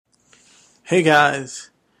Hey guys,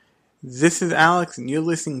 this is Alex and you're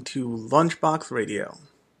listening to Lunchbox Radio.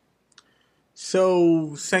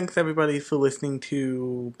 So, thanks everybody for listening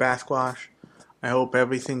to Basquash. I hope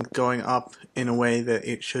everything's going up in a way that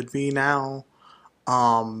it should be now.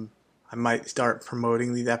 I might start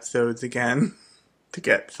promoting these episodes again to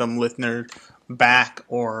get some listeners back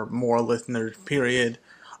or more listeners, period.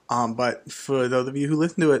 But for those of you who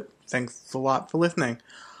listen to it, thanks a lot for listening.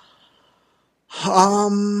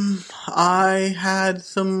 I had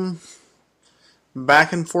some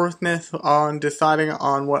back and forthness on deciding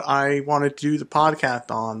on what I wanted to do the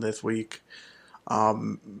podcast on this week.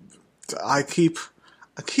 I keep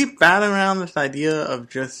batting around this idea of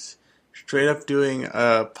just straight up doing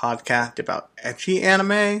a podcast about ecchi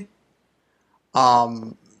anime.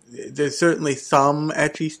 There's certainly some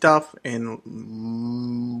ecchi stuff in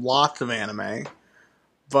lots of anime,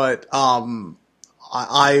 but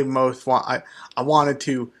I wanted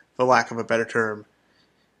to, for lack of a better term,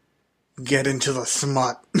 get into the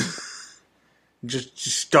smut. just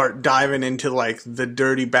start diving into like the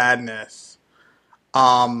dirty badness.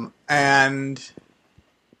 And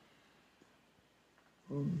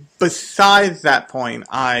besides that point,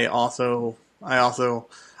 I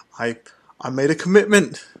made a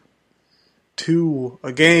commitment to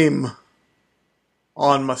a game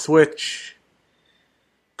on my Switch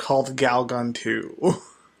called Galgun 2.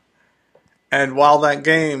 And while that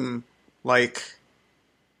game, like,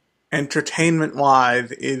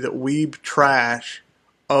 entertainment-wise, is weeb trash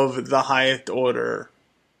of the highest order,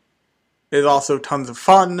 there's also tons of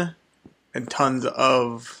fun and tons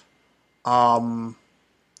of,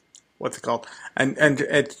 what's it called? And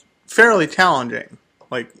it's fairly challenging.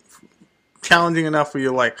 Like, challenging enough where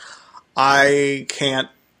you're like, I can't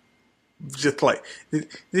just play.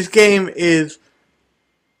 This game is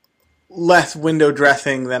less window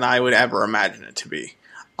dressing than I would ever imagine it to be.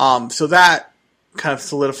 So that kind of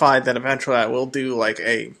solidified that eventually I will do like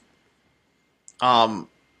a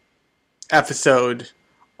episode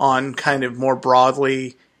on kind of more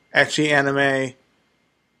broadly ecchi anime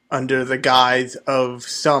under the guise of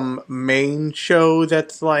some main show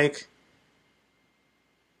that's like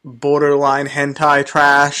borderline hentai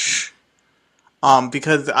trash.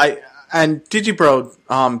 Because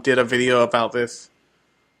Digibro did a video about this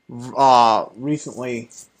recently.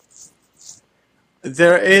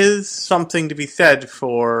 There is something to be said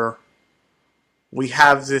for we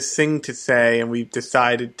have this thing to say and we've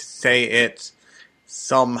decided to say it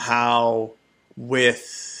somehow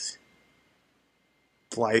with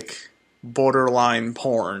like borderline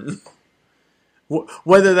porn.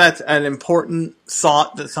 Whether that's an important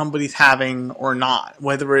thought that somebody's having or not,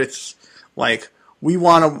 whether it's like we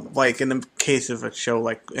want to, like, in the case of a show,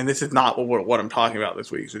 like, and this is not what I'm talking about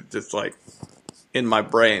this week, it's just, like, in my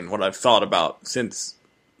brain, what I've thought about since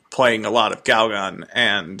playing a lot of Galgun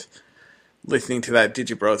and listening to that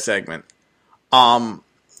Digibro segment.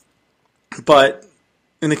 But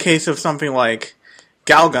in the case of something like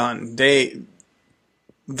Galgun,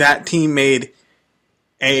 that team made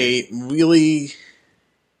a really,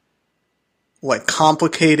 like,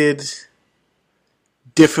 complicated,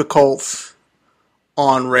 difficult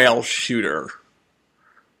on-rail shooter.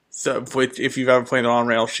 So, which, if you've ever played an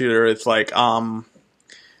on-rail shooter, it's like, the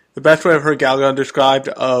best way I've heard Galgun described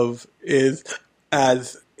is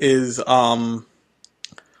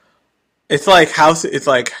it's like House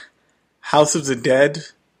of the Dead,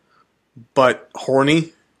 but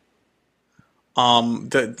horny.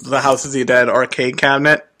 The House of the Dead arcade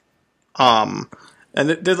cabinet. And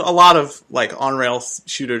there's a lot of, like, on-rail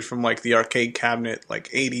shooters from, like, the arcade cabinet, like,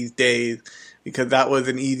 80s days, because that was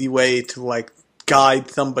an easy way to, like,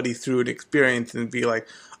 guide somebody through an experience and be like,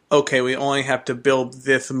 okay, we only have to build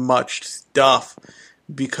this much stuff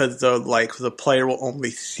because the player will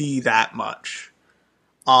only see that much.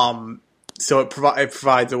 So it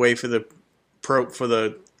provides a way for the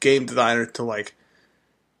game designer to, like,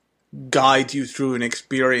 guide you through an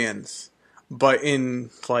experience. But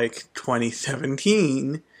in, like,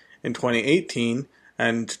 2017 and 2018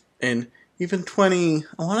 and even I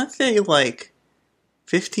want to say, like,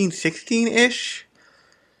 15, 16-ish,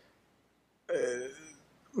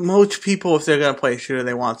 most people, if they're going to play a shooter,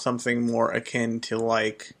 they want something more akin to,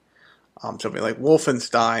 like, something like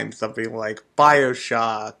Wolfenstein, something like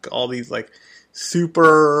Bioshock, all these, like,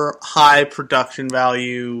 super high production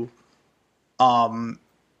value, open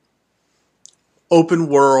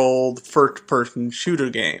world, first-person shooter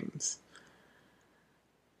games.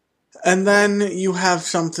 And then you have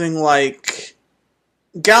something like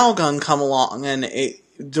Galgun come along, and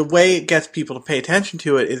the way it gets people to pay attention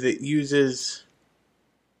to it is it uses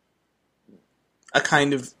a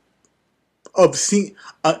kind of obscene,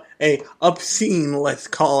 a obscene, let's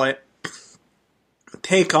call it,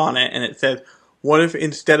 take on it, and it says, what if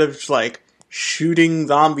instead of just like shooting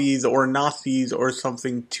zombies or Nazis or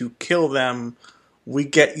something to kill them, we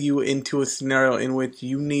get you into a scenario in which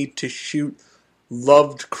you need to shoot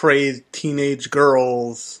loved, crazed teenage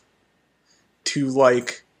girls to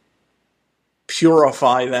like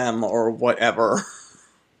purify them or whatever.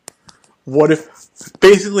 What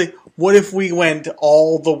if we went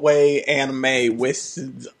all the way anime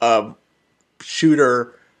with a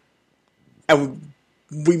shooter and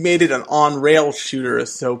we made it an on-rail shooter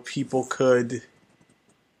so people could,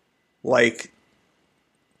 like,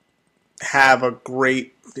 have a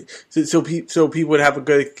great... So people would have a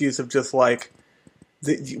good excuse of just, like,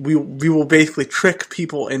 we will basically trick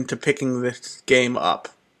people into picking this game up.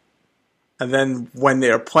 And then when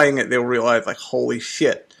they're playing it, they'll realize, like, holy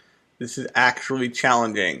shit, this is actually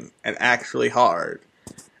challenging and actually hard.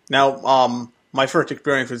 Now, my first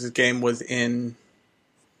experience with this game was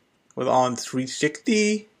on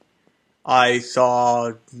 360. I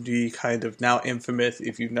saw the kind of now infamous,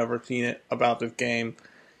 if you've never seen it, about this game,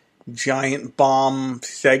 giant bomb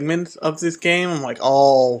segments of this game. I'm like,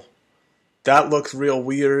 oh, that looks real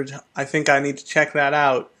weird. I think I need to check that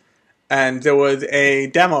out. And there was a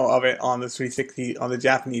demo of it on the 360, on the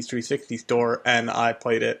Japanese 360 store, and I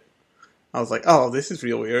played it. I was like, oh, this is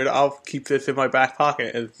real weird. I'll keep this in my back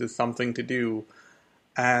pocket as just something to do.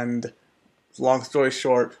 And long story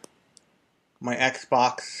short, my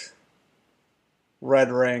Xbox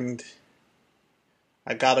red ringed.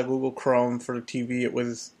 I got a Google Chrome for the TV it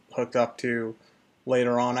was hooked up to.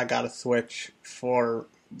 Later on, I got a Switch for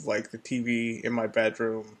like the TV in my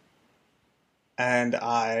bedroom. And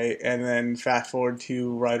then fast forward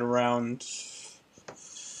to right around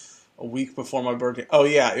a week before my birthday. Oh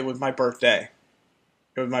yeah, it was my birthday.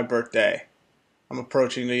 I'm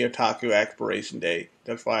approaching the otaku expiration date.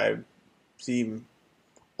 That's why I seem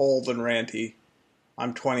old and ranty.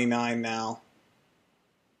 I'm 29 now.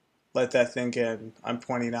 Let that sink in. I'm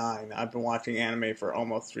 29. I've been watching anime for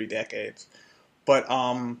almost 3 decades. But,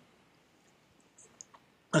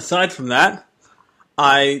 aside from that,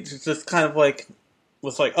 I just kind of like,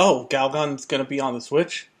 was like, oh, Galgun's gonna be on the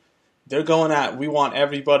Switch? They're going at, we want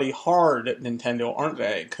everybody hard at Nintendo, aren't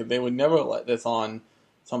they? Because they would never let this on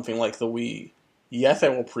something like the Wii. Yes, I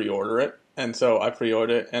will pre-order it. And so I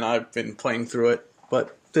pre-ordered it, and I've been playing through it.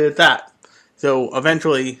 But there's that. So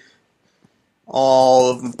eventually, all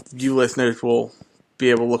of you listeners will be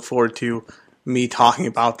able to look forward to me talking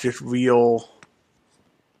about just real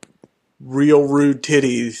rude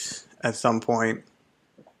titties at some point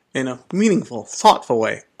in a meaningful, thoughtful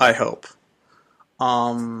way, I hope.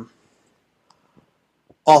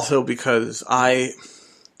 Also because I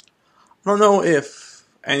don't know if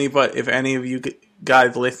any of you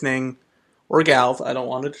guys listening, or gals, I don't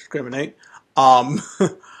want to discriminate,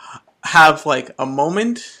 have like a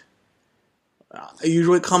moment. It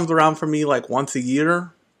usually comes around for me like once a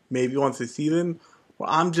year, maybe once a season, where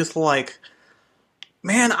I'm just like,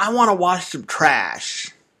 man, I want to watch some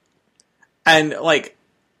trash. And like,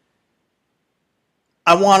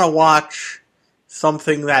 I want to watch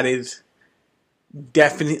something that is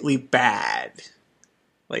definitely bad.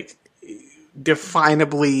 Like,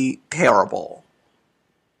 definably terrible.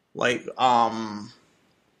 Like,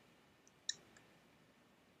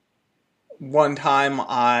 one time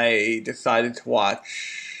I decided to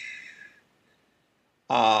watch,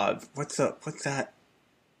 what's that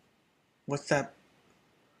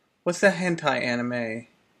hentai anime?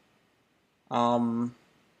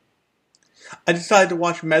 I decided to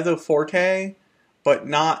watch Mezzoforte, but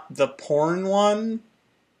not the porn one,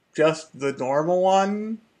 just the normal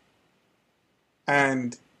one.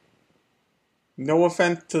 And no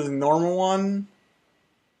offense to the normal one,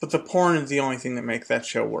 but the porn is the only thing that makes that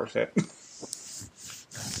show worth it.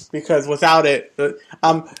 Because without it,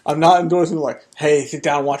 I'm not endorsing like, hey, sit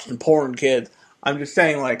down and watch some porn, kids. I'm just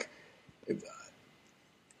saying like,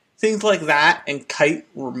 things like that and Kite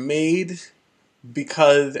were made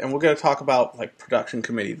because, and we're going to talk about like production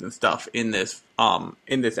committees and stuff in this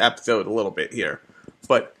episode a little bit here,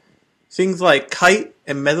 but things like Kite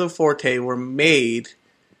and Mezzoforte were made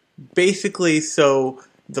basically so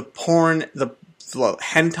the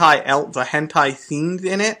hentai scenes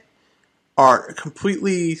in it are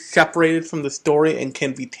completely separated from the story and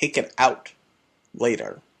can be taken out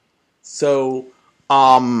later. So,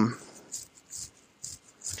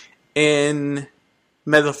 in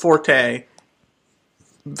Mezzoforte,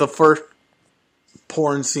 the first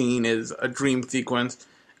porn scene is a dream sequence,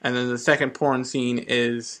 and then the second porn scene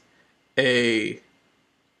is it's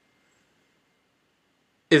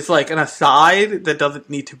like an aside that doesn't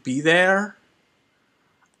need to be there,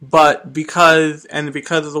 But because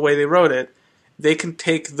of the way they wrote it, they can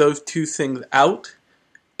take those two things out,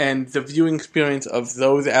 and the viewing experience of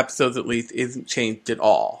those episodes at least isn't changed at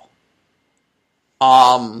all.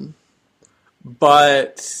 But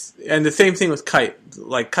and the same thing with Kite.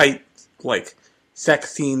 Like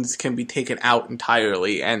sex scenes can be taken out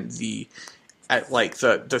entirely, and the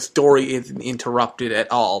story isn't interrupted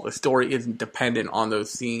at all. The story isn't dependent on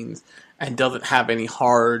those scenes and doesn't have any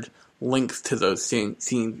hard links to those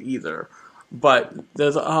scenes either. But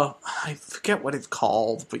there's I forget what it's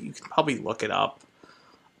called, but you can probably look it up.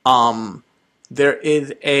 There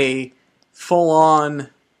is a full-on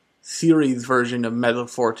series version of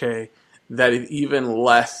Mezzoforte that is even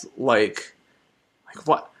less like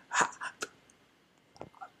what?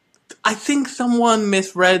 I think someone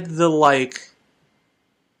misread the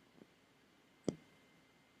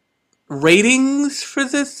ratings for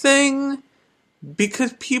this thing,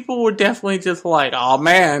 because people were definitely just like, "Oh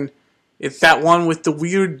man, it's that one with the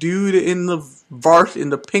weird dude in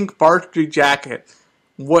the pink varsity jacket.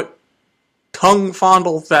 What tongue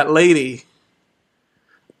fondles that lady?"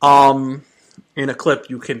 In a clip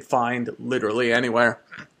you can find literally anywhere,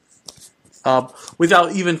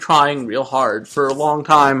 without even trying real hard. For a long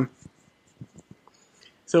time,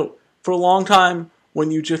 when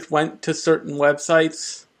you just went to certain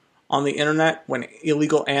websites on the internet, when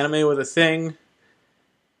illegal anime was a thing,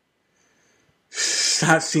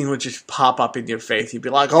 that scene would just pop up in your face. You'd be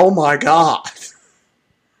like, "Oh my god!"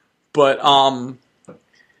 But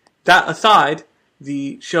that aside,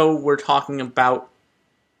 the show we're talking about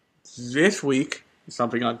this week is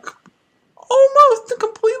something on almost the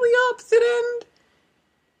completely opposite end,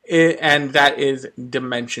 and that is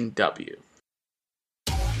Dimension W.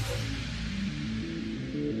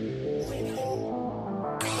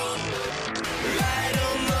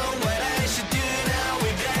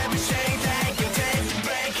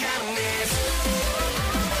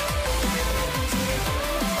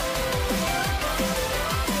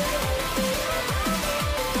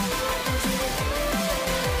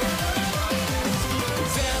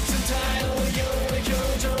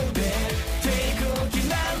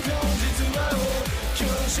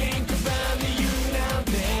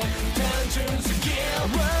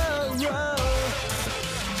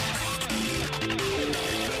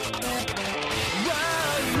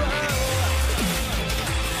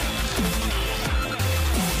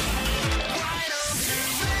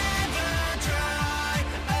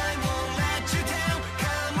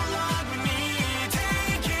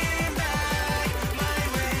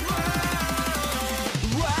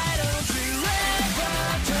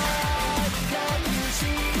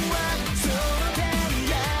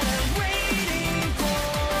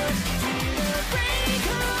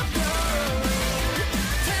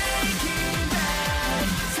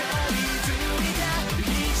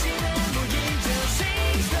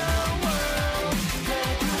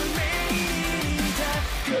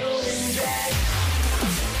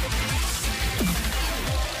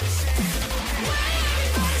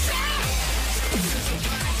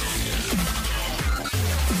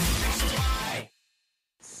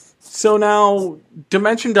 So now,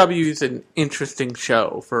 Dimension W is an interesting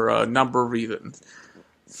show for a number of reasons.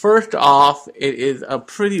 First off, it is a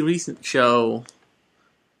pretty recent show,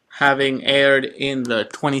 having aired in the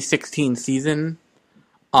 2016 season,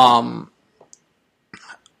 and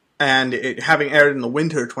it having aired in the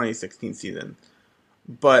winter 2016 season.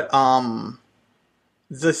 But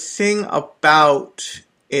the thing about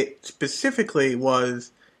it specifically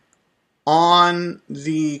was, on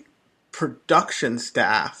the production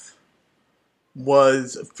staff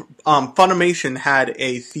was Funimation had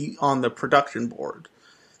a seat on the production board.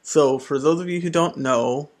 So for those of you who don't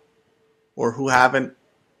know, or who haven't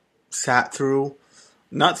who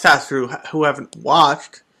haven't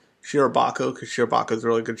watched Shirobako, because Shirobako is a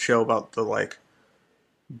really good show about the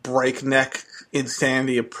breakneck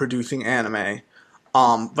insanity of producing anime.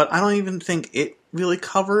 But I don't even think it really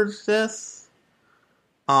covers this.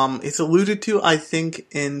 It's alluded to, I think,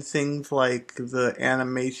 in things like the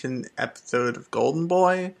animation episode of Golden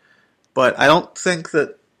Boy, but I don't think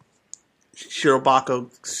that Shirobako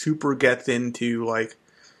super gets into,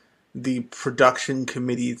 the production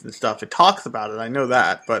committees and stuff. It talks about it, I know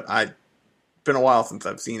that, but it's been a while since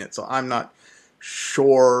I've seen it, so I'm not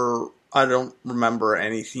sure. I don't remember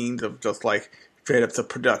any scenes of just, straight up the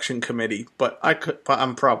production committee, but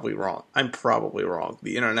I'm probably wrong.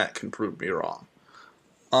 The internet can prove me wrong.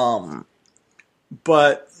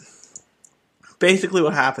 But basically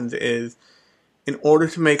what happens is, in order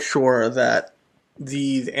to make sure that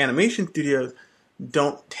these animation studios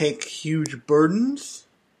don't take huge burdens,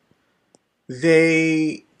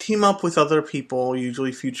 they team up with other people,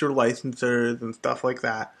 usually future licensors and stuff like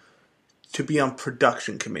that, to be on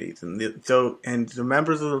production committees. And the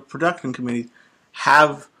members of the production committees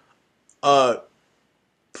have a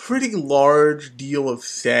pretty large deal of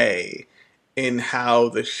say in how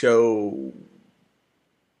the show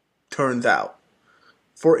turns out.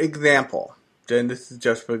 For example, and this is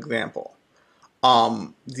just for example,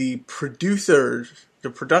 the producers, the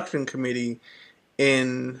production committee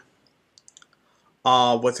in,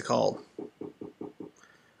 what's it called?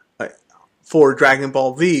 For Dragon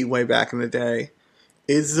Ball Z way back in the day,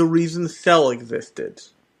 is the reason Cell existed.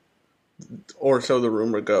 Or so the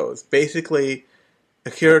rumor goes. Basically,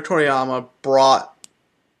 Akira Toriyama brought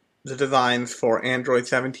the designs for Android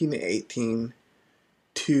 17 and 18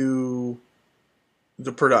 to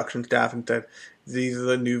the production staff and said, these are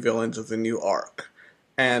the new villains of the new arc.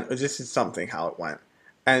 And this is something how it went.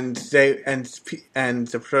 And the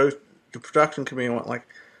production committee went like,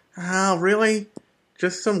 oh, really?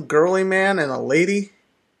 Just some girly man and a lady?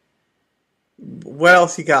 What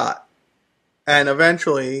else you got? And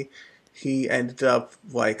eventually, he ended up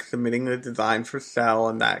like submitting the design for Cell,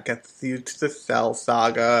 and that gets you to the Cell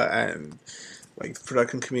saga. And like the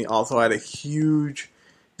production committee also had a huge.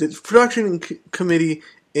 The production committee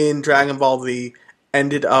in Dragon Ball Z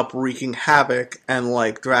ended up wreaking havoc and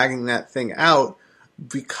like dragging that thing out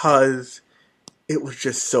because it was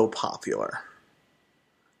just so popular.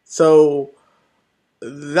 So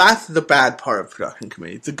that's the bad part of production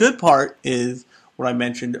committees. The good part is what I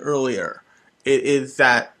mentioned earlier. It is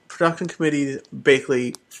that production committees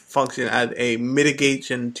basically function as a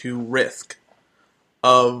mitigation to risk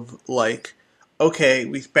of like, okay,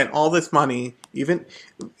 we spent all this money, even,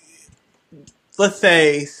 let's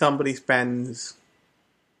say somebody spends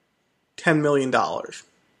 $10 million,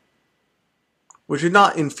 which is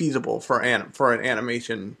not infeasible for an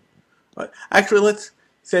animation. Actually, let's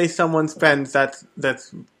say someone spends,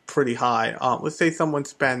 that's pretty high. Let's say someone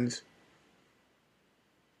spends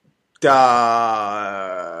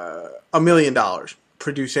 $1 million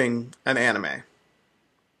producing an anime,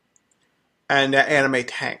 and that anime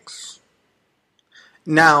tanks.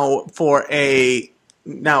 Now, for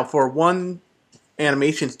one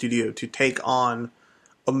animation studio to take on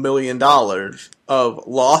 $1 million of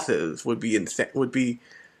losses would be insane. Would be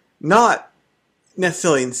not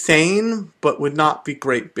necessarily insane, but would not be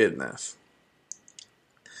great business.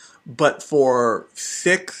 But for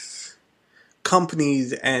six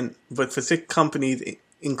companies,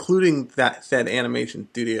 including that said animation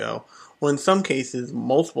studio, or in some cases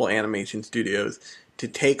multiple animation studios, to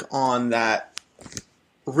take on that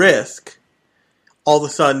risk, all of a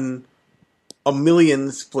sudden $1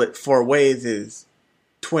 million split 4 ways is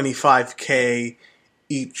 $25,000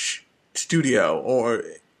 each studio, or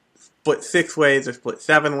split 6 ways or split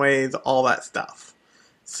 7 ways, all that stuff.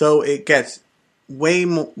 So it gets way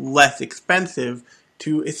less expensive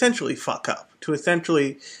to essentially fuck up, to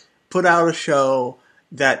essentially put out a show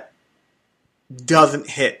that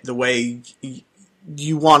doesn't hit the way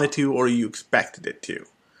you wanted to or you expected it to.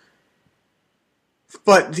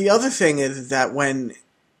 But the other thing is that when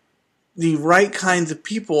the right kinds of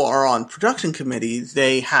people are on production committees,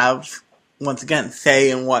 they have, once again, say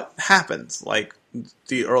in what happens, like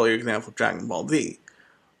the earlier example of Dragon Ball Z.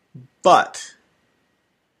 But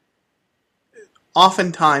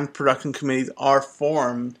oftentimes production committees are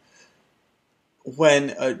formed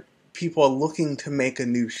when people are looking to make a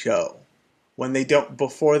new show,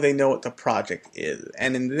 before they know what the project is.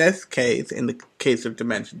 And in this case, in the case of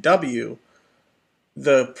Dimension W,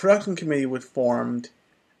 the production committee was formed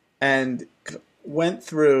and went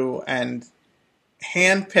through and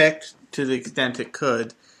handpicked, to the extent it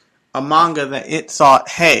could, a manga that it thought,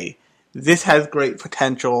 hey, this has great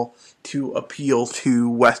potential to appeal to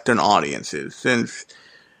Western audiences. Since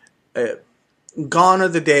gone are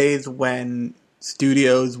the days when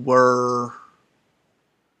studios were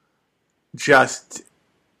just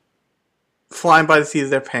flying by the seat of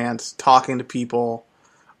their pants, talking to people,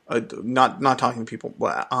 not talking to people,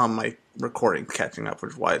 but my recording's catching up,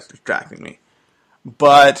 which is why it's distracting me.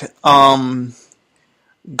 But gone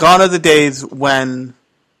are the days when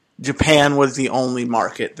Japan was the only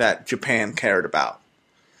market that Japan cared about.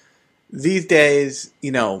 These days,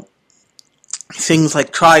 things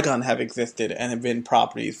like Trigun have existed and have been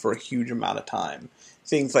properties for a huge amount of time.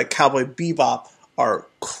 Things like Cowboy Bebop are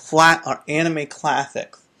anime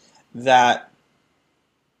classics that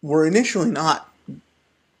were initially not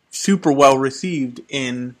super well received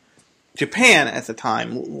in Japan at the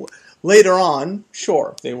time. Later on,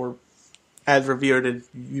 sure, they were as revered as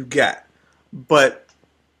you get. But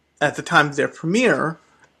at the time of their premiere,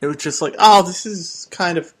 it was just like, oh, this is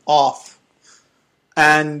kind of off.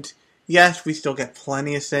 And yes, we still get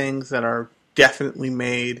plenty of things that are definitely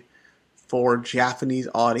made for Japanese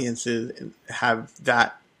audiences and have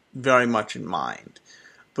that very much in mind.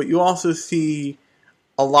 But you also see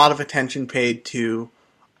a lot of attention paid to,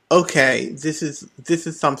 okay, this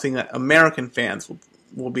is something that American fans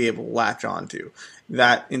will be able to latch onto,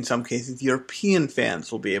 that in some cases European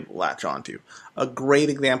fans will be able to latch onto. A great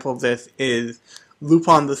example of this is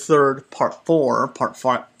Lupin the Third Part 4. Part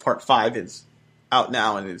 5 is out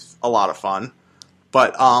now and is a lot of fun.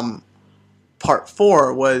 But Part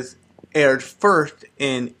 4 was aired first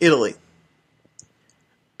in Italy.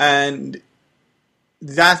 And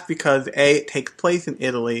that's because A, it takes place in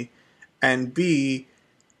Italy, and B,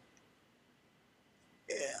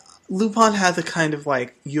 Lupin has a kind of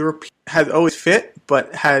like European, has always fit,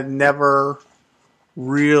 but had never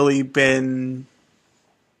really been,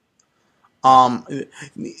 Lupin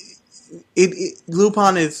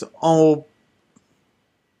is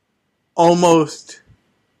almost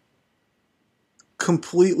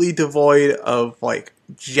completely devoid of like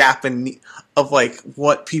Japanese, of like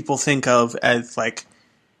what people think of as like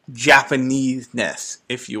Japanese-ness,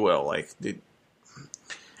 if you will. Like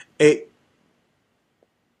they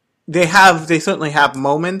certainly have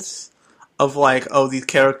moments of like, oh, these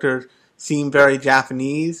characters seem very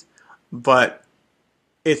Japanese, but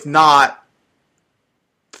it's not.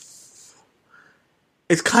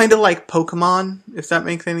 It's kind of like Pokemon, if that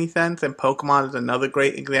makes any sense. And Pokemon is another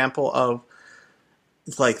great example of,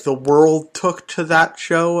 it's like the world took to that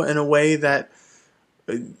show in a way that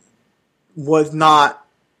was not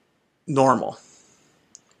normal.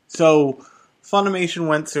 So Funimation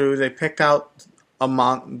went through, they picked out the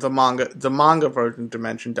manga version of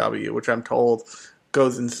Dimension W, which I'm told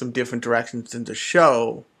goes in some different directions than the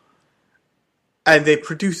show, and they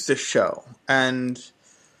produced this show. And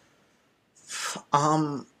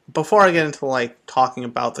before I get into like talking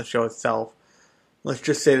about the show itself, let's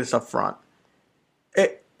just say this up front.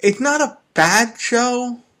 It's not a bad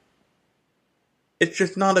show. It's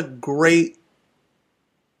just not a great.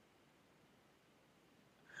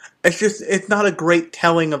 It's not a great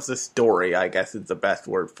telling of the story, I guess is the best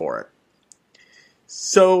word for it.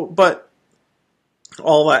 So, but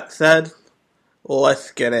all that said, let's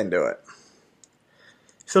get into it.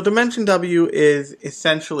 So Dimension W is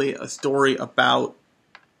essentially a story about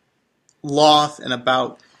loss and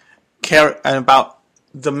about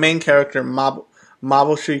the main character Mabushi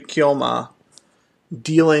Kyoma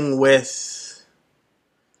dealing with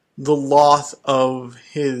the loss of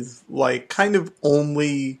his like kind of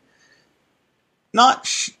only not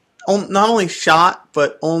only shot,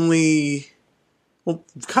 but only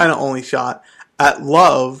kind of only shot at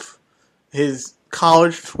love, his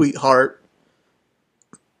college sweetheart,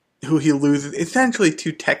 who he loses essentially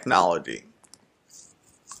to technology.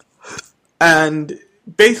 And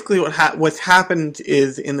basically what's happened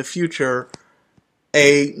is, in the future,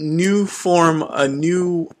 a new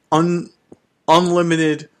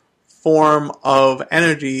unlimited form of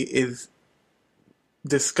energy is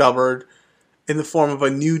discovered in the form of a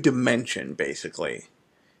new dimension, basically.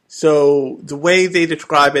 So the way they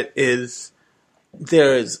describe it is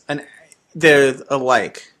there's an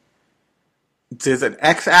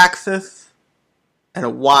x-axis and a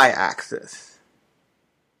y-axis.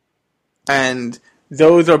 And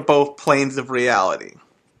those are both planes of reality.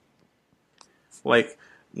 Like,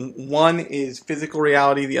 one is physical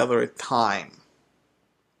reality, the other is time.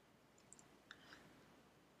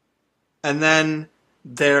 And then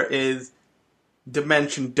there is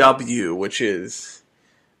Dimension W, which is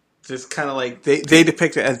just kind of like, they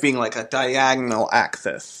depict it as being like a diagonal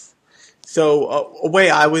axis. So a way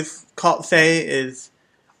I would say is,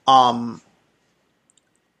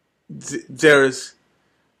 there's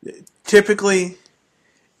typically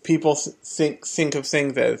people think of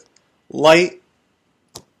things as light,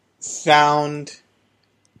 sound,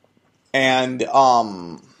 and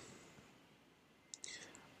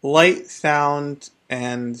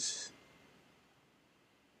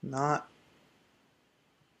not,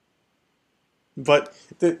 but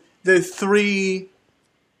the three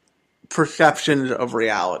perceptions of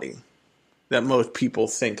reality that most people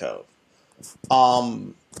think of.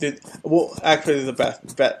 Actually,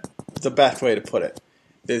 the best way to put it.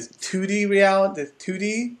 There's 2D reality. There's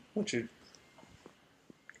 2D, which is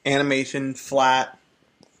animation, flat,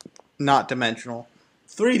 not dimensional.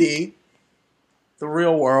 3D, the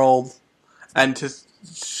real world, and to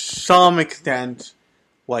some extent,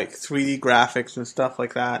 like 3D graphics and stuff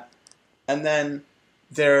like that. And then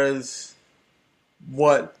there's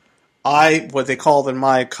what they called in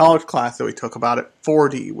my college class that we took about it,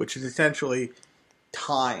 4D, which is essentially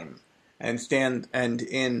time, and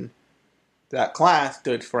in that class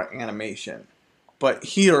stood for animation. But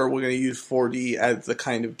here we're going to use 4D as the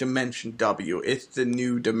kind of dimension W. It's the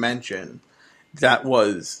new dimension that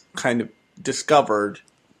was kind of discovered.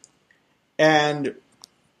 And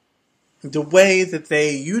the way that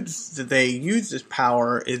they use this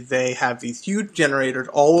power is they have these huge generators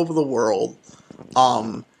all over the world.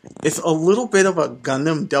 It's a little bit of a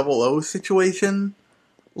Gundam 00 situation.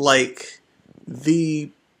 Like,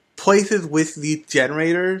 the places with these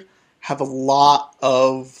generators have a lot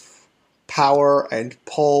of power and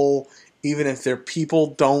pull, even if their people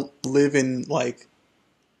don't live in, like,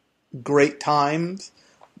 great times.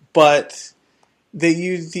 But they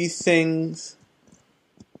use these things,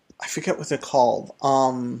 I forget what they're called.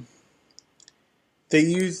 They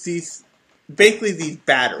use these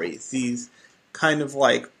batteries, these kind of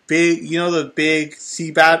like big, the big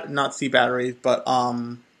not C batteries, but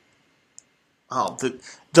the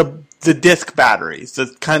disc batteries,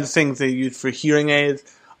 the kind of things they use for hearing aids.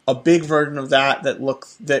 A big version of that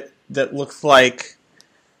looks like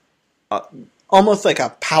almost like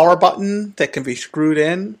a power button that can be screwed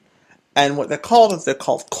in, and what they're called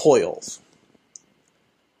coils.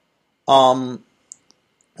 But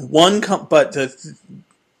the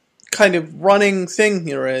kind of running thing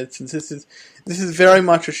here is, since this is very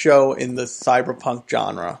much a show in the cyberpunk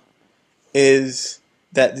genre, is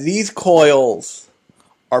that these coils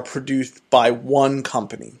are produced by one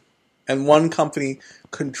company, and one company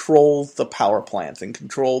controls the power plants and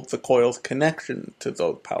controls the coil's connection to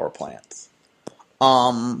those power plants.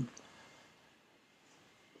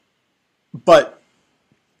 But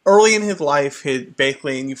early in his life,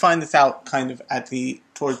 and you find this out kind of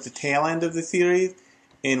towards the tail end of the series,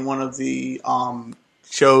 in one of the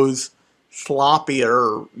show's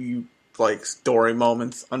sloppier story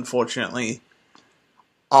moments, unfortunately.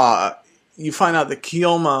 You find out that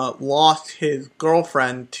Kiyoma lost his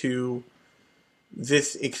girlfriend to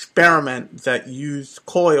this experiment that used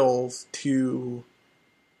coils to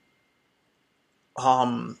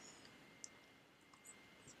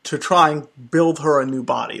try and build her a new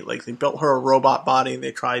body. Like, they built her a robot body, and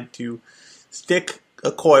they tried to stick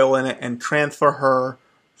a coil in it and transfer her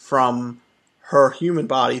from her human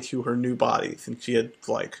body to her new body, since she had,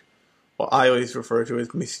 what I always refer to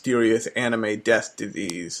as mysterious anime death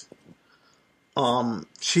disease.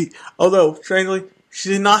 Although, strangely, she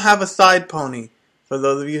did not have a side pony. For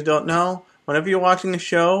those of you who don't know, whenever you're watching a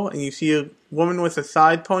show and you see a woman with a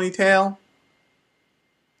side ponytail,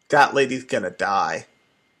 that lady's gonna die.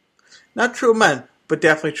 Not true of men, but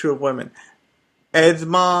definitely true of women. Ed's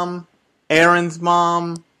mom, Aaron's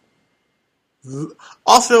mom.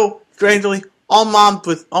 Also, strangely,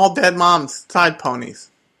 all dead moms, side ponies.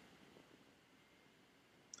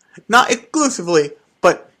 Not exclusively,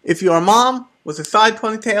 but if you're a mom with a side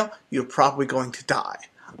ponytail, you're probably going to die.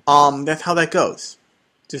 That's how that goes.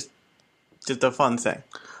 Just a fun thing.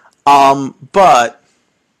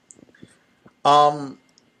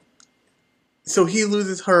 So he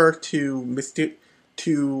loses her to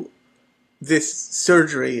this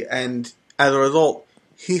surgery, and as a result,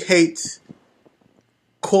 he hates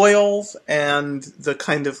coils and the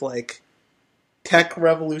kind of tech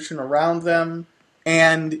revolution around them,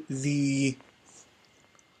 and the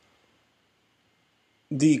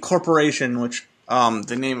corporation, which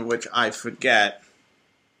the name of which I forget.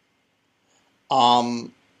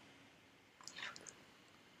 The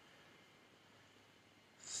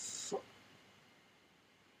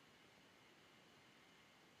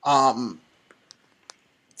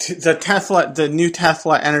new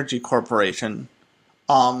Tesla Energy Corporation.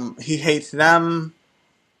 He hates them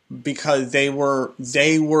because they were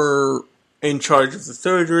in charge of the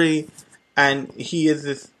surgery, and he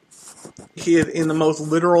is in the most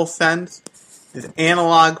literal sense this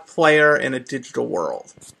analog player in a digital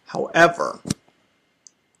world. However,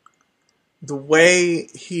 the way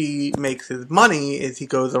he makes his money is he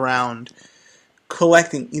goes around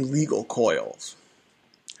collecting illegal coils.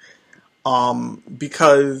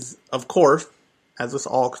 Because, of course, as with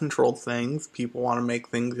all controlled things, people want to make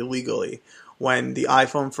things illegally. When the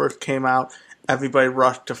iPhone first came out, everybody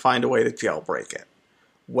rushed to find a way to jailbreak it.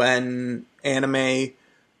 When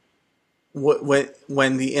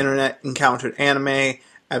when the internet encountered anime,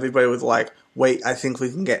 everybody was like, wait, I think we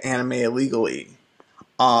can get anime illegally.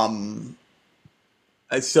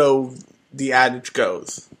 So the adage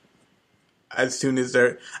goes, as soon as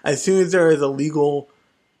there is a legal,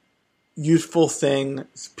 useful thing,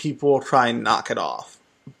 people will try and knock it off.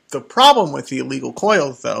 The problem with the illegal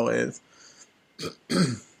coils, though, is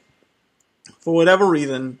for whatever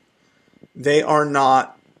reason, they are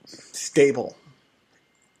not stable.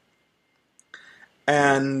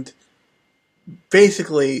 And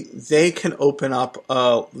basically they can open up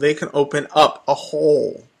a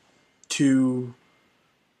hole to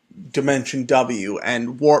Dimension W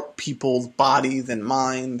and warp people's bodies and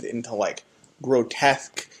minds into like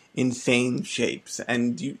grotesque, insane shapes.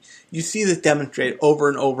 And you see this demonstrated over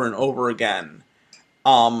and over and over again.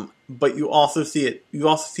 But you also see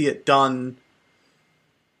it done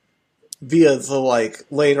via the like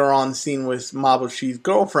later on scene with Mabushi's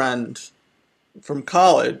girlfriend from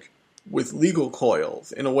college with legal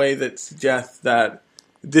coils in a way that suggests that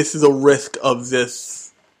this is a risk of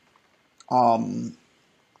this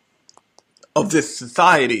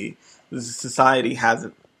society. The society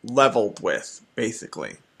hasn't leveled with,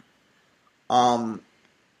 basically. As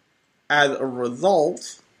a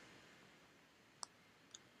result,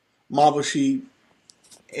 Mabushi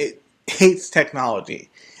hates technology.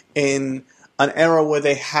 In an era where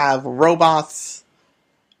they have robots,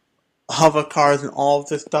 hover cars, and all of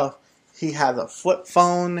this stuff, he has a flip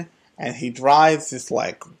phone, and he drives this,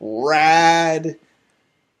 like, rad,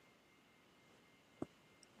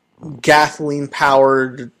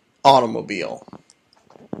 gasoline-powered automobile.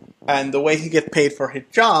 And the way he gets paid for his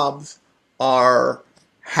jobs are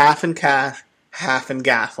half in cash, half in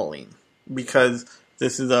gasoline. Because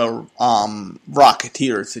this is a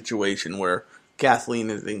Rocketeer situation where gasoline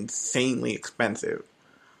is insanely expensive.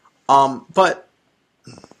 But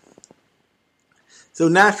so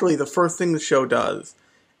naturally, the first thing the show does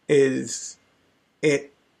is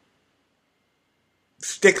it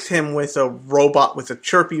sticks him with a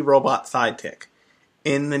chirpy robot sidekick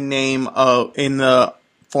in the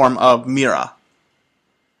form of Mira.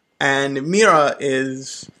 And Mira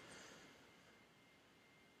is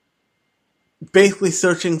basically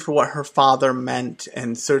searching for what her father meant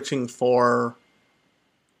and searching for,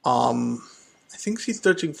 I think she's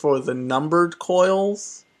searching for the numbered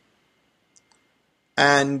coils.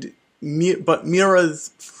 But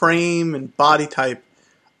Mira's frame and body type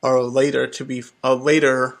are later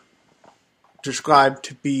described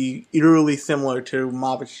to be eerily similar to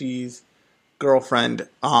Mabushi's girlfriend,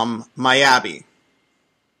 Miyabi.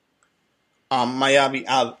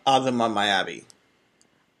 Azuma Miyabi.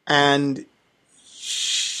 And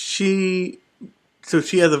she's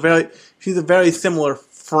a very similar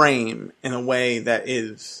frame in a way that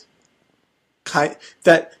is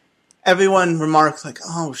that everyone remarks like,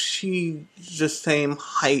 oh, she's the same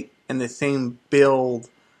height and the same build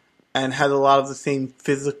and has a lot of the same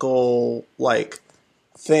physical like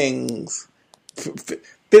things,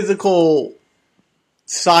 physical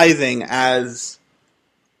sizing as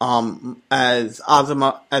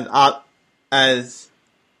Azumaya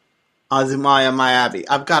Miyabi.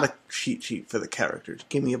 I've got a cheat sheet for the characters.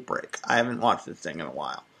 Give me a break. I haven't watched this thing in a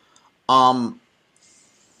while. And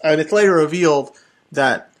it's later revealed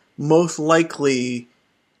that most likely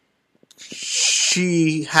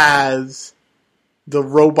she has the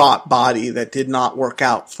robot body that did not work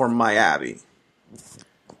out for Miyabi.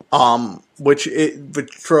 Which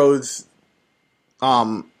throws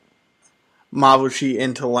Mabushi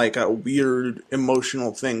into like a weird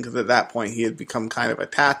emotional thing, because at that point he had become kind of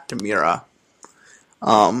attached to Mira,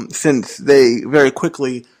 since they very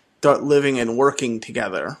quickly start living and working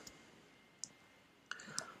together.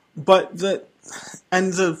 But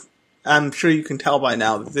I'm sure you can tell by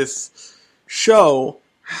now that this show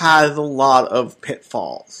has a lot of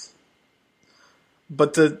pitfalls.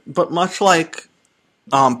 But much like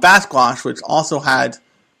Basquash, which also had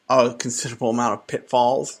a considerable amount of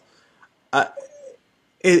pitfalls,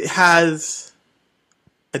 it has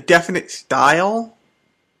a definite style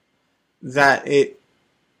that it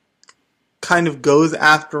kind of goes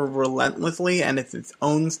after relentlessly, and it's its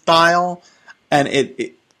own style, and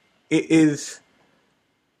it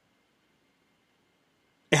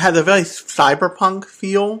has a very cyberpunk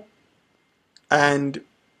feel, and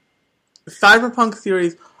cyberpunk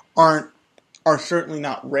series are certainly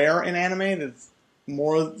not rare in anime. There's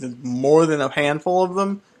more than a handful of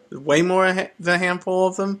them. There's way more than a handful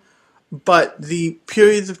of them. But the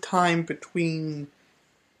periods of time between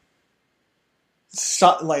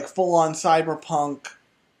like full-on cyberpunk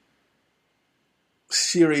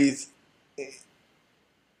series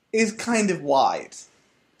is kind of wide.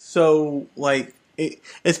 So, like,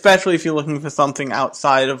 especially if you're looking for something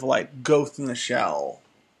outside of, like, Ghost in the Shell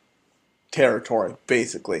territory,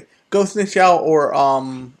 basically. Ghost in the Shell or,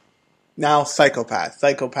 now Psycho-Pass.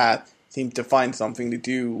 Psycho-Pass seems to find something to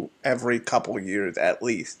do every couple of years at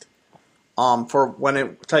least. For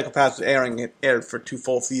when Psycho-Pass was airing, it aired for 2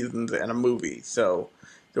 full seasons and a movie. So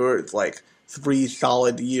there was like 3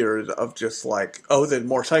 solid years of just like, oh, there's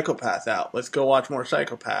more Psycho-Pass out. Let's go watch more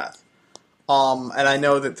Psycho-Pass. And I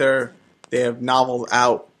know that they have novels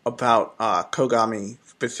out about Kogami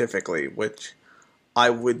specifically, which I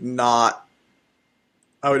would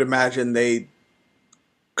imagine they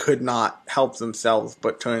could not help themselves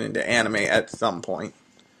but turn into anime at some point.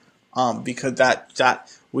 Because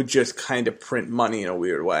that would just kind of print money in a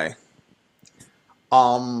weird way.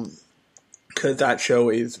 Because that show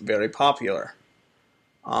is very popular.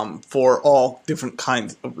 For all different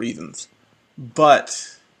kinds of reasons.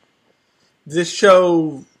 But this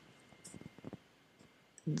show,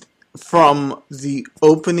 from the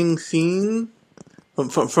opening scene,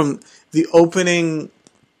 from the opening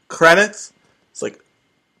credits, it's like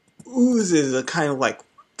oozes a kind of like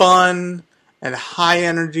fun and high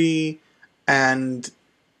energy and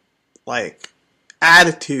like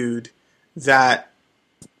attitude that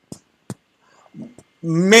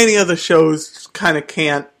many of the shows kind of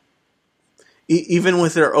can't, even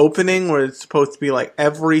with their opening, where it's supposed to be like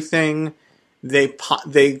everything they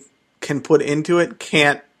can put into it,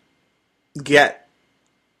 can't get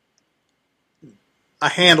a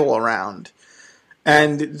handle around.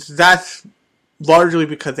 And that's largely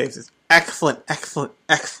because they have this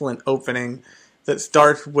excellent opening that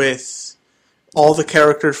starts with all the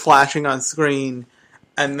characters flashing on screen,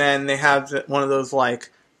 and then they have one of those like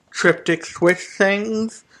triptych switch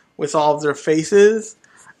things with all of their faces,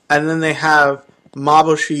 and then they have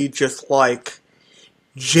Mabushi just like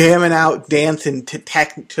jamming out, dancing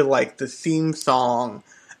to like the theme song,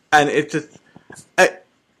 and it's just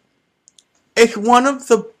it's one of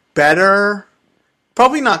the better,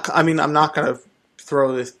 probably not. I mean, I'm not gonna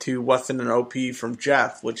throw this to what's in an OP from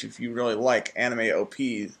Jeff, which if you really like anime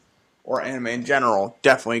OPs or anime in general,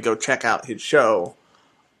 definitely go check out his show.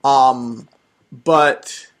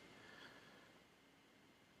 But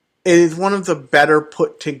it is one of the better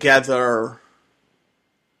put together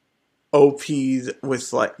OPs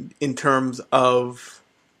with like in terms of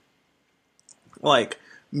like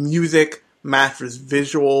music matches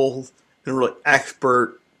visuals in a really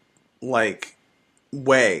expert like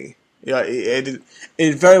way. Yeah, it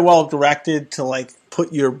is very well directed to like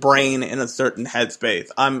put your brain in a certain headspace.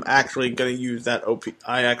 I'm actually going to use that OP.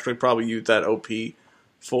 I actually probably use that OP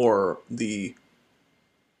for the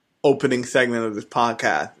opening segment of this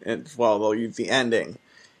podcast as well. They'll use the ending.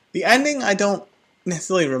 The ending I don't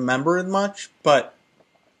necessarily remember as much, but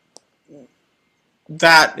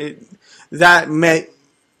that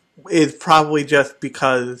is probably just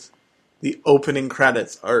because the opening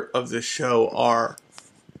credits of the show are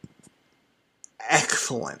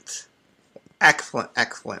excellent.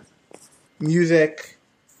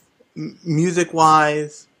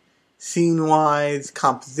 Music-wise, scene-wise,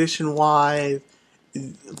 composition-wise,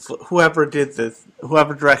 whoever directed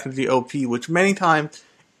the OP, which many times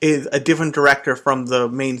is a different director from the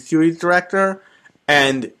main series director,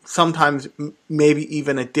 and sometimes maybe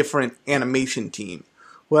even a different animation team.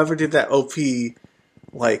 Whoever did that OP,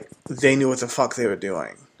 like, they knew what the fuck they were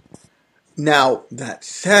doing. Now, that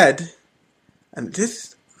said, and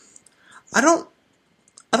this, I don't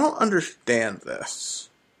understand this.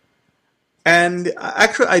 And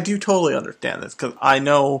actually, I do totally understand this, because I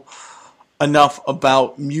know enough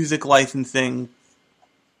about music licensing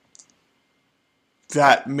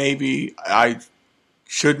that maybe I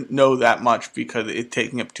shouldn't know that much because it's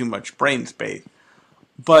taking up too much brain space.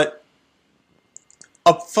 But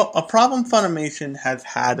a problem Funimation has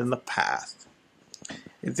had in the past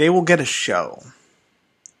is they will get a show,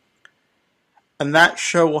 and that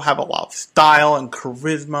show will have a lot of style and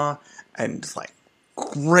charisma and just like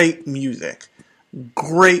great music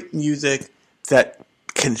that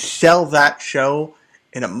can sell that show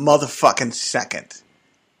in a motherfucking second.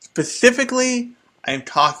 Specifically, I am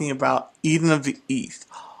talking about Eden of the East.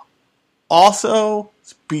 Also,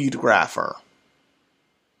 Speedgrapher.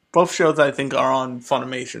 Both shows I think are on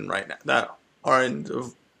Funimation right now. That are in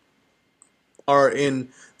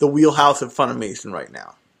the wheelhouse of Funimation right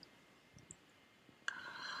now.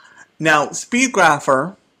 Now,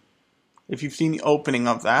 Speedgrapher, if you've seen the opening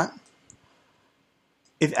of that,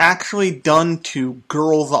 is actually done to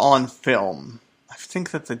Girls on Film. I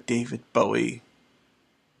think that's a David Bowie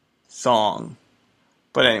song.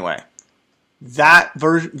 But anyway, that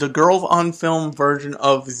version, the Girls on Film version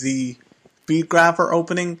of the Speedgrapher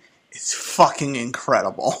opening is fucking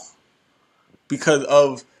incredible. Because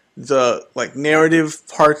of the like narrative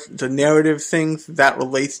parts, the narrative things that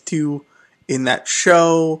relates to in that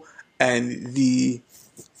show, and the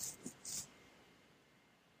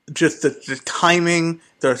timing.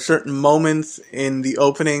 There are certain moments in the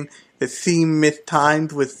opening that seem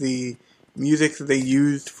mistimed with the music that they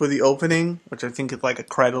used for the opening, which I think is like a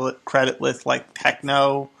creditless like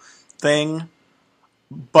techno thing.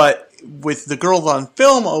 But with the Girls on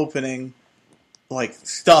Film opening, like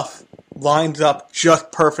stuff lines up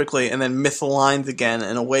just perfectly and then misaligns again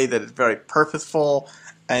in a way that is very purposeful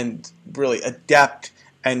and really adept,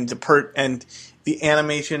 and the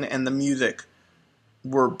animation and the music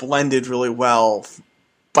were blended really well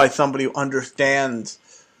by somebody who understands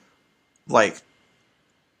like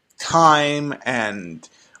time and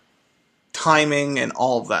timing and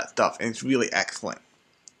all of that stuff, and it's really excellent.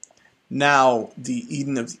 Now, the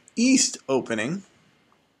Eden of the East opening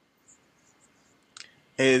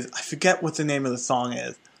is, I forget what the name of the song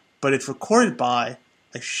is, but it's recorded by,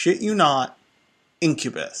 I shit you not,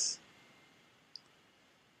 Incubus.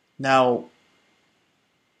 Now,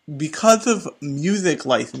 because of music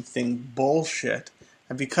licensing bullshit,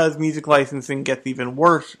 and because music licensing gets even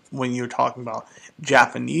worse when you're talking about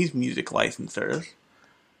Japanese music licensors,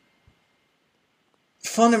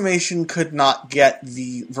 Funimation could not get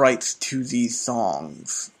the rights to these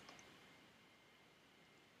songs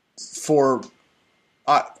for,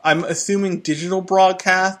 I'm assuming, digital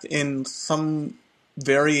broadcast in some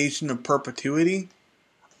variation of perpetuity.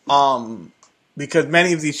 Because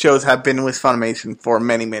many of these shows have been with Funimation for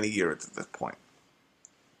many, many years at this point.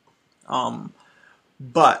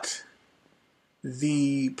 But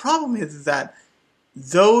the problem is that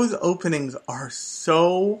those openings are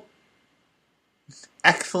so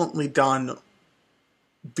excellently done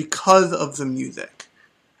because of the music.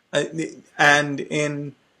 And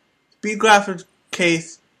in Speedgrapher's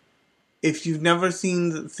case, if you've never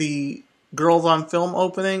seen the Girls on Film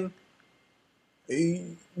opening,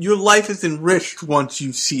 your life is enriched once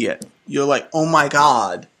you see it. You're like, oh my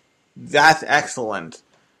god, that's excellent.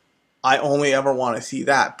 I only ever want to see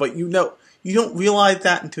that. But you don't realize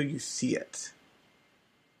that until you see it.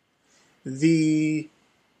 The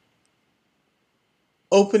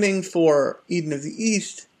opening for Eden of the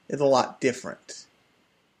East is a lot different.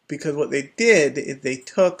 Because what they did is they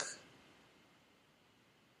took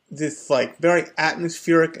this like very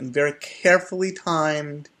atmospheric and very carefully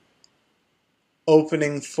timed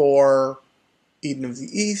opening for Eden of the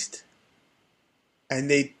East, and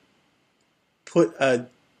they put a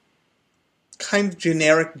kind of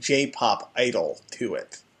generic J-pop idol to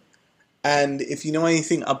it. And if you know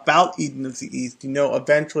anything about Eden of the East, you know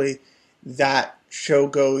eventually that show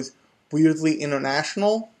goes weirdly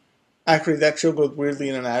international. Actually, that show goes weirdly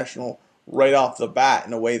international right off the bat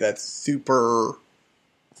in a way that's super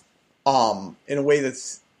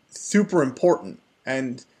important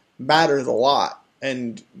and matters a lot,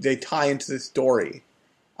 and they tie into the story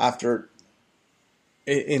after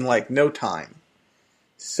in like no time.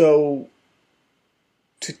 So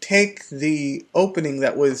to take the opening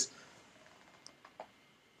that was,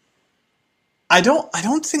 I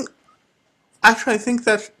think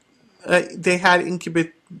that they had Incubus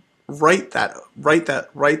write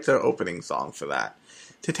their opening song for that.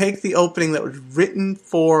 To take the opening that was written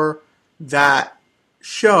for that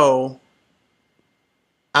show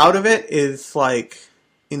out of it is like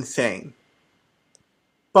insane.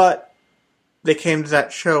 But they came to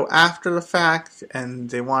that show after the fact and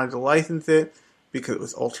they wanted to license it because it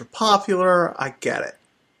was ultra popular. I get it.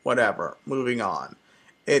 Whatever. Moving on.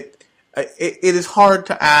 It is hard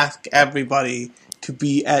to ask everybody to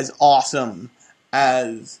be as awesome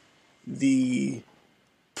as the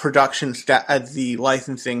production staff, as the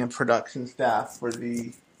licensing and production staff for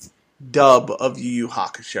the dub of Yu Yu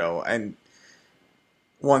Hakusho. And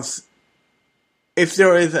if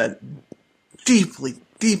there is a deeply,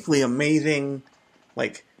 deeply amazing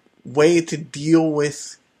like way to deal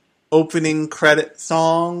with opening credit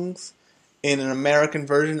songs in an American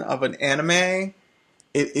version of an anime,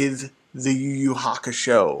 it is the Yu Yu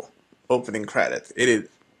Hakusho opening credits. It is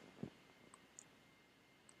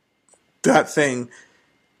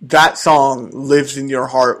that song lives in your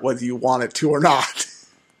heart whether you want it to or not.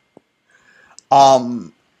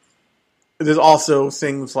 There's also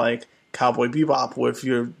things like Cowboy Bebop where if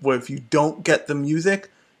you don't get the music,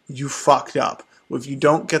 you fucked up. If you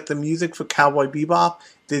don't get the music for Cowboy Bebop,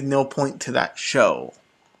 there's no point to that show.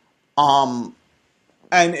 And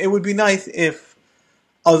it would be nice if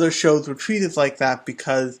other shows were treated like that,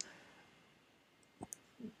 because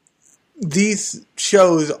these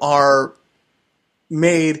shows are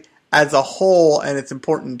made as a whole, and it's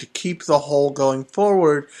important to keep the whole going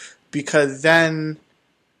forward, because then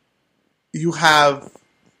you have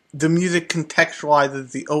the music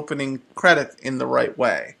contextualizes the opening credits in the right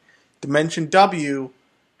way. Dimension W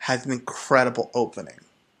has an incredible opening.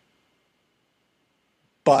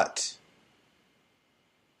 But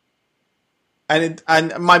and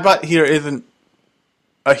my butt here isn't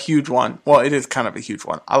a huge one. Well, it is kind of a huge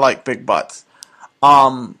one. I like big butts.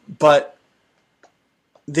 But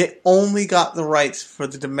they only got the rights for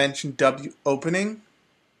the Dimension W opening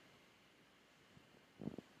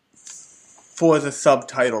for the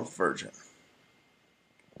subtitled version.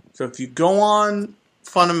 So if you go on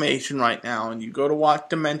Funimation right now and you go to watch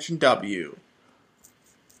Dimension W,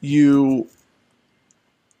 you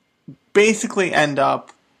basically end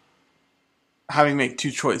up having to make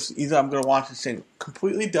two choices. Either I'm going to watch this thing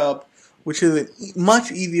completely dubbed, which is a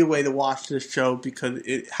much easier way to watch this show because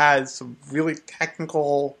it has some really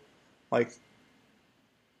technical, like,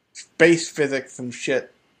 space physics and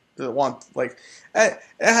shit that it wants, like, it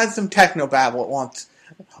has some techno babble it wants.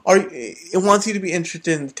 Or it wants you to be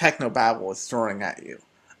interested in the techno babble it's throwing at you.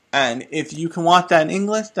 And if you can watch that in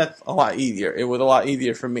English, that's a lot easier. It was a lot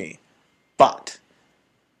easier for me. But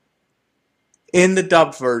in the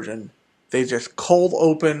dubbed version, they just cold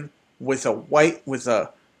open with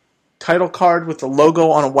a title card with the logo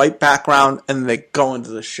on a white background, and they go into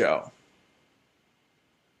the show.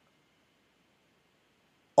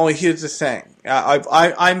 Only here's the thing: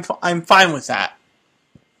 I'm fine with that.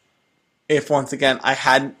 If once again I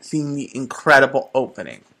hadn't seen the incredible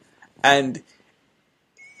opening, and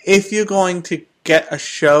if you're going to get a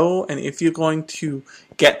show, and if you're going to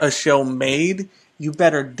get a show made, you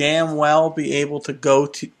better damn well be able to go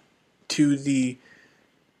to the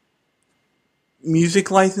music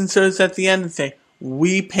licensors at the end and say,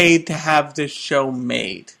 we paid to have this show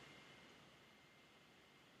made.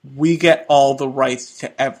 We get all the rights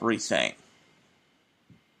to everything.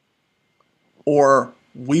 Or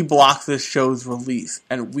we block this show's release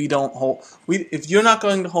and we don't hold... if you're not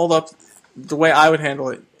going to hold up... The way I would handle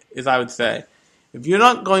it is I would say, if you're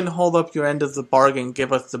not going to hold up your end of the bargain,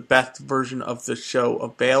 give us the best version of the show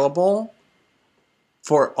available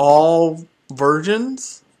for all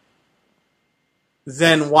versions,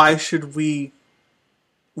 then why should we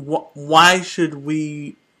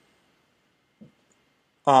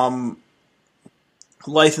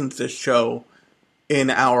license this show in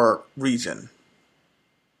our region?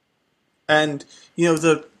 And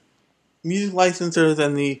the music licensors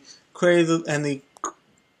and the creators and the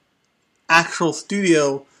actual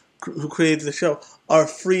studio who created the show are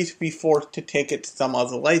free to be forced to take it to some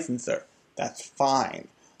other licensor. That's fine.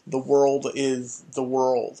 The world is the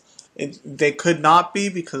world. They could not be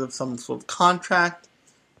because of some sort of contract,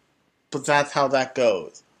 but that's how that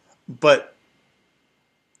goes. But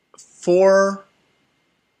for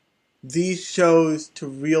these shows to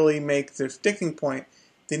really make their sticking point,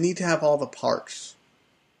 they need to have all the parts.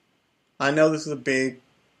 I know this is a big,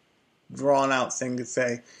 drawn-out thing to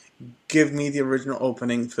say. Give me the original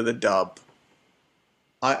opening for the dub.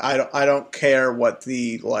 I don't care what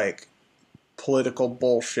the, political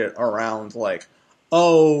bullshit around,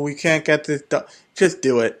 oh, we can't get this done. Just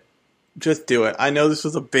do it. Just do it. I know this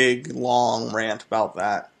was a big, long rant about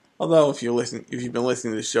that. Although, if you've been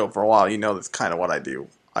listening to the show for a while, you know that's kind of what I do.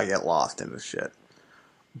 I get lost in this shit.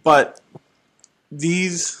 But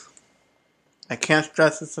I can't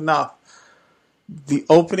stress this enough. The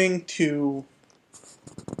opening to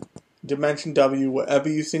Dimension W, whatever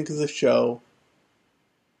you think of the show,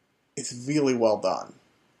 it's really well done.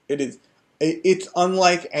 It's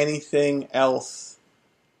unlike anything else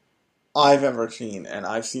I've ever seen, and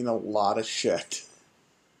I've seen a lot of shit.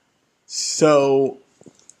 So,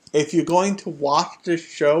 if you're going to watch this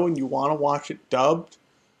show and you want to watch it dubbed,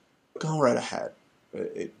 go right ahead.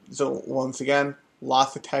 So, once again,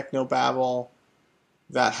 lots of techno babble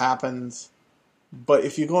that happens. But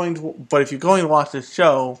if you're going to watch this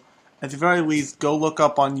show, at the very least, go look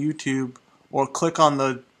up on YouTube or click on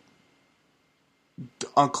the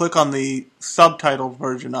subtitled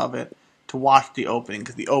version of it to watch the opening,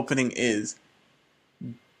 because the opening is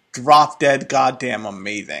drop dead goddamn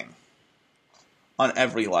amazing on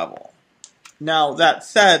every level. Now, that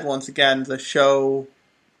said, once again, the show,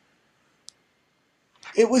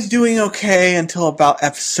 it was doing okay until about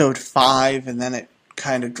episode 5, and then it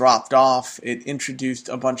kind of dropped off. It introduced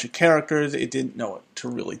a bunch of characters it didn't know what to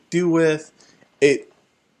really do with. It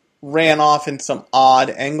ran off in some odd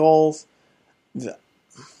angles.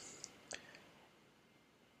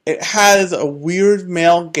 It has a weird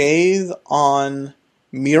male gaze on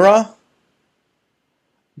Mira,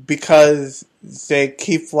 because they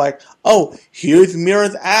keep oh, here's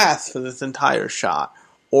Mira's ass for this entire shot.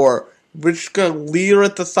 Or, we're just gonna leer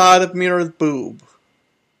at the side of Mira's boob.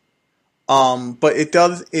 But it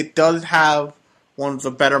does have one of the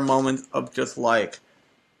better moments of just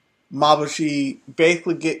Mabushi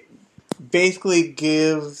basically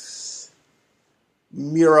gives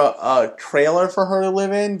Mira a trailer for her to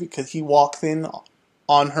live in, because he walks in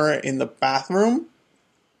on her in the bathroom.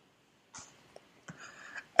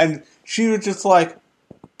 And she was just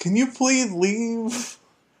can you please leave?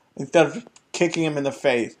 instead of just kicking him in the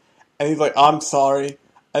face. And he's like, I'm sorry.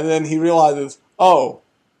 And then he realizes, oh,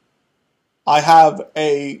 I have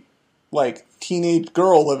a, like, teenage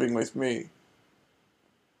girl living with me.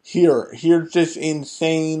 Here's this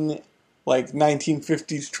insane, like,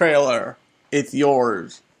 1950s trailer. It's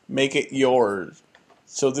yours. Make it yours.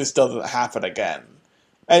 So this doesn't happen again.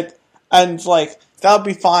 And like, that would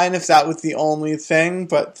be fine if that was the only thing,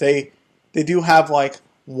 but they do have, like,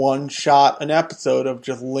 one shot an episode of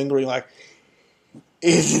just lingering, like,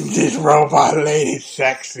 isn't this robot lady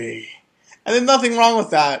sexy? And there's nothing wrong with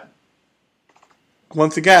that.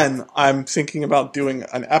 Once again, I'm thinking about doing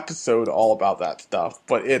an episode all about that stuff,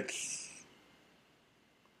 but it's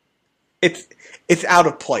out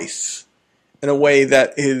of place in a way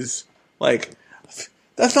that is like,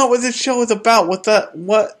 that's not what this show is about. What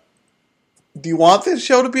do you want this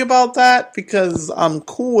show to be about that? Because I'm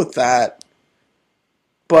cool with that.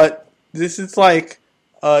 But this is like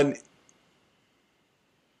an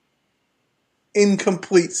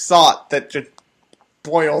incomplete thought that just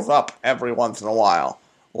boils up every once in a while.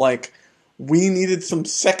 Like, we needed some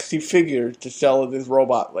sexy figures to sell this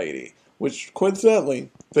robot lady, which coincidentally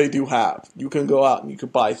they do have. You can go out and you can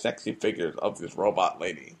buy sexy figures of this robot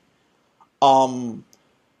lady.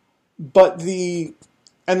 But the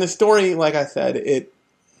story, like I said, it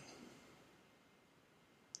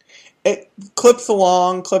clips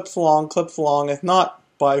along. It's not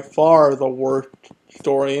by far the worst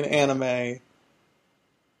story in anime,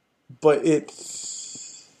 but it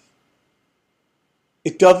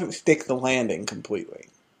doesn't stick the landing completely,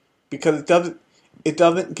 because it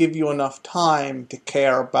doesn't give you enough time to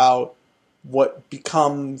care about what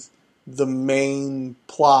becomes the main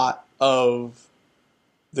plot of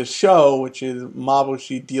the show, which is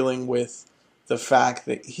Mabushi dealing with the fact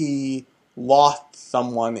that he lost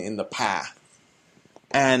someone in the past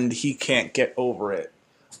and he can't get over it.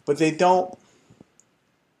 But they do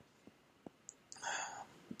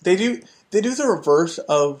the reverse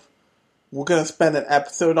of, we're going to spend an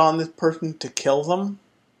episode on this person to kill them.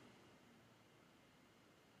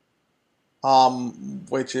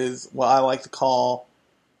 Which is what I like to call,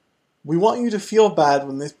 we want you to feel bad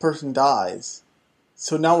when this person dies,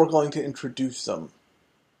 so now we're going to introduce them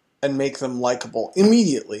and make them likable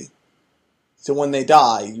immediately. So when they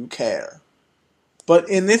die, you care. But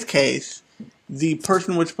in this case, the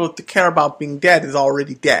person we're supposed to care about being dead is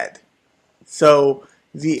already dead. So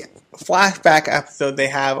the flashback episode they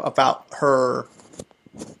have about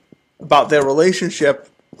their relationship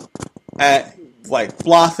at, like,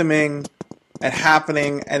 blossoming and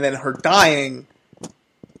happening, and then her dying,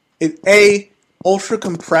 is ultra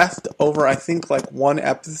compressed over, I think, like, one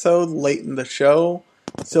episode late in the show.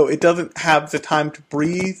 So it doesn't have the time to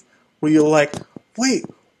breathe, where you're like, wait,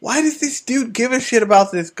 why does this dude give a shit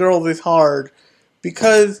about this girl this hard?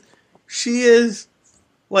 Because she is,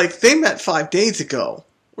 like, they met 5 days ago,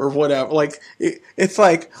 or whatever. Like, it's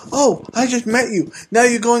like, oh, I just met you. Now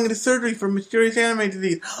you're going into surgery for mysterious anime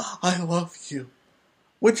disease. I love you.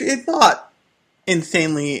 Which is not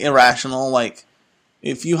insanely irrational. Like,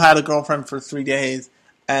 if you had a girlfriend for 3 days,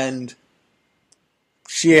 and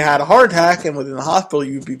she had a heart attack and was in the hospital,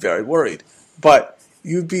 you'd be very worried. But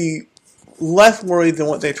you'd be less worried than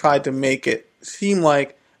what they tried to make it seem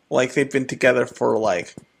like they've been together for,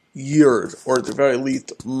 like, years, or at the very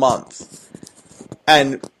least, months.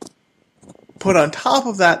 And put on top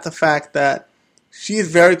of that the fact that she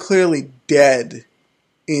is very clearly dead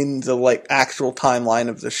in the, like, actual timeline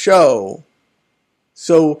of the show.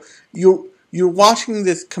 So you're watching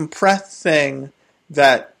this compressed thing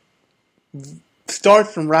that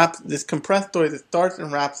starts and wraps, this compressed story that starts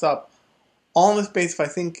and wraps up all in the space of, I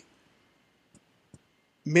think,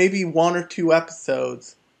 maybe 1 or 2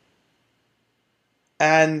 episodes,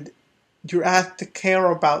 and you're asked to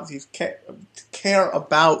care about this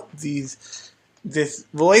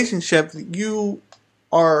relationship that you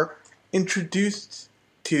are introduced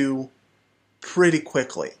to pretty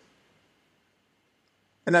quickly.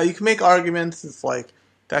 And now you can make arguments. It's like,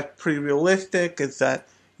 that's pretty realistic. Is that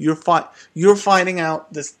you're finding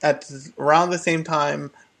out this at around the same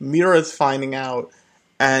time Mira's finding out,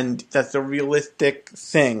 and that's a realistic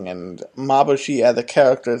thing. And Mabushi as a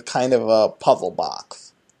character is kind of a puzzle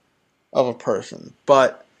box of a person,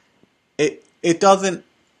 but it doesn't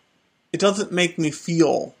make me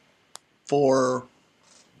feel for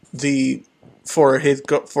his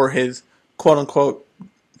quote unquote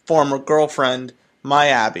former girlfriend, my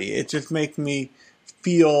Abby. It just makes me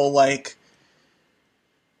feel like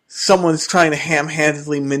someone's trying to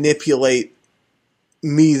ham-handedly manipulate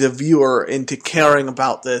me, the viewer, into caring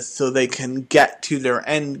about this so they can get to their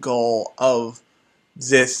end goal of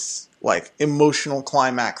this like emotional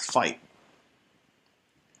climax fight.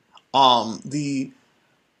 The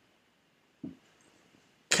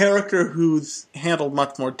character who's handled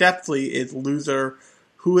much more deftly is Loser,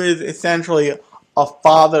 who is essentially a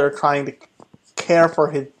father trying to care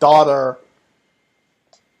for his daughter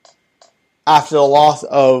after the loss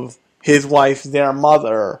of his wife, their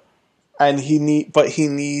mother, and he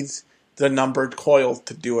needs the numbered coils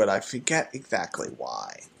to do it. I forget exactly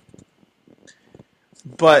why.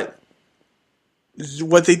 But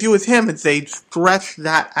what they do with him is they stretch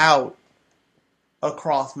that out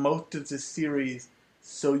across most of the series,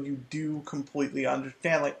 so you do completely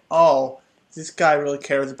understand, like, oh, this guy really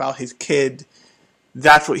cares about his kid.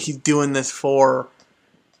 That's what he's doing this for.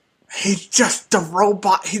 He's just a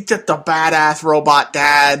robot. He's just a badass robot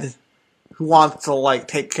dad who wants to, like,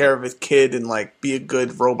 take care of his kid and, like, be a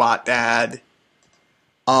good robot dad.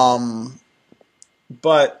 But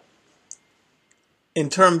in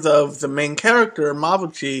terms of the main character,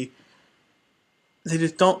 Mabuchi, they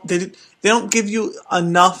don't give you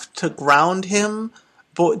enough to ground him,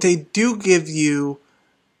 but they do gives you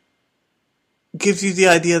the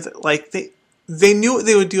idea that, like, they knew what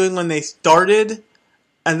they were doing when they started,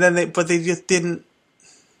 and then they just didn't.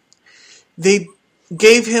 They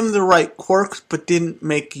gave him the right quirks, but didn't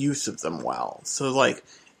make use of them well. So, like,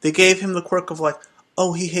 they gave him the quirk of, like,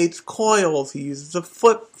 oh, he hates coils, he uses a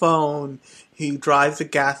flip phone, he drives a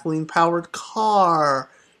gasoline-powered car,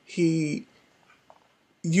 he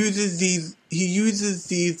uses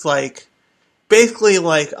these, like, basically,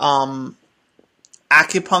 like,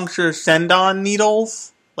 acupuncture send-on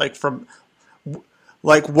needles, like, from,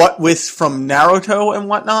 like, what with from Naruto and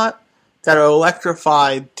whatnot, that are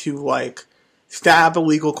electrified to, like, stab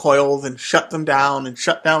illegal coils and shut them down and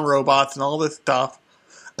shut down robots and all this stuff.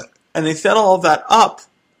 And they set all of that up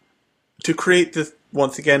to create this,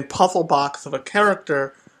 once again, puzzle box of a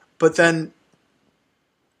character, but then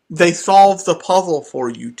they solve the puzzle for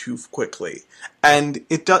you too quickly. And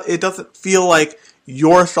it doesn't feel like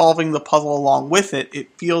you're solving the puzzle along with it.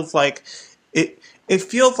 It feels like it's a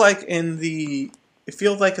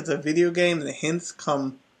video game, and the hints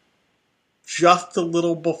come just a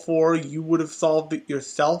little before you would have solved it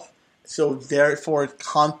yourself. So therefore it's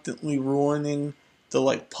constantly ruining the,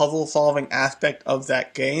 like, puzzle solving aspect of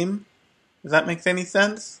that game. Does that make any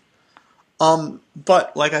sense?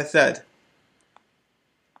 But like I said,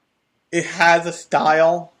 it has a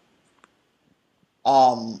style.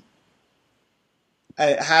 It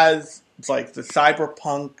has, like, the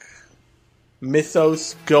cyberpunk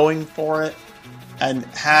mythos going for it, and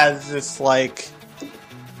has this, like,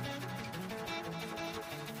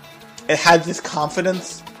 it has this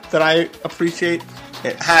confidence that I appreciate.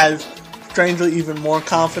 It has, strangely, even more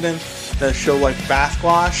confidence than a show like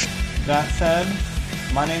Baskwash. That said,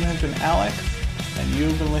 my name has been Alex, and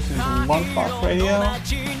you've been listening to Lunchbox Radio,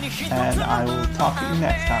 and I will talk to you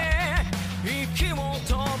next time.